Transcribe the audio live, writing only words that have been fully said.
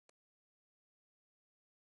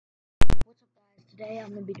What's up, guys? Today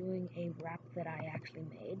I'm going to be doing a rap that I actually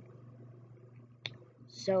made.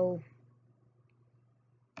 So,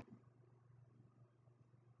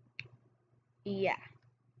 yeah.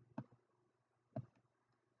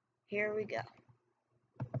 Here we go.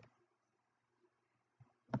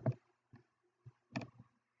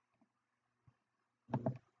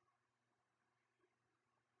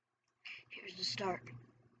 Here's the start.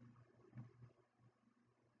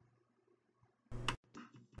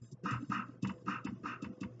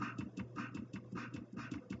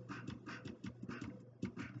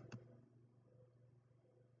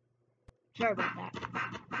 Sorry about that.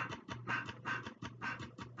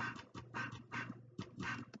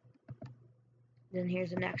 Then here's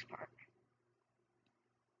the next part.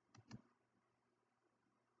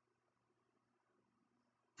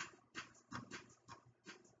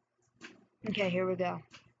 Okay, here we go.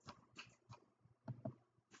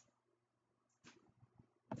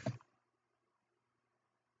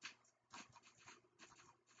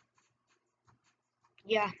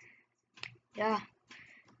 Yeah,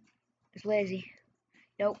 it's lazy.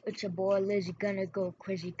 Yo, it's your boy Lizzy, gonna go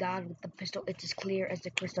crazy. God with the pistol, it's as clear as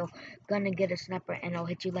the crystal. Gonna get a sniper and I'll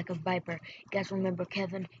hit you like a viper. Guys, remember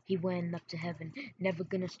Kevin? He went up to heaven. Never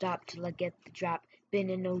gonna stop till I get the drop. Been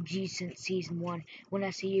an OG since season 1. When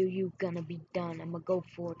I see you, you gonna be done. I'ma go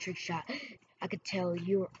for a trick shot. I could tell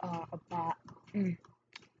you are a bot.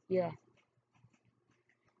 Yeah.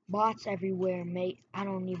 Bots everywhere, mate. I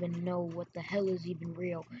don't even know what the hell is even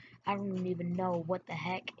real. I don't even know what the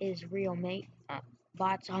heck is real, mate.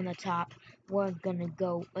 Bots on the top. We're gonna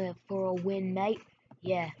go for a win, mate.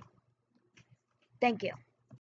 Yeah. Thank you.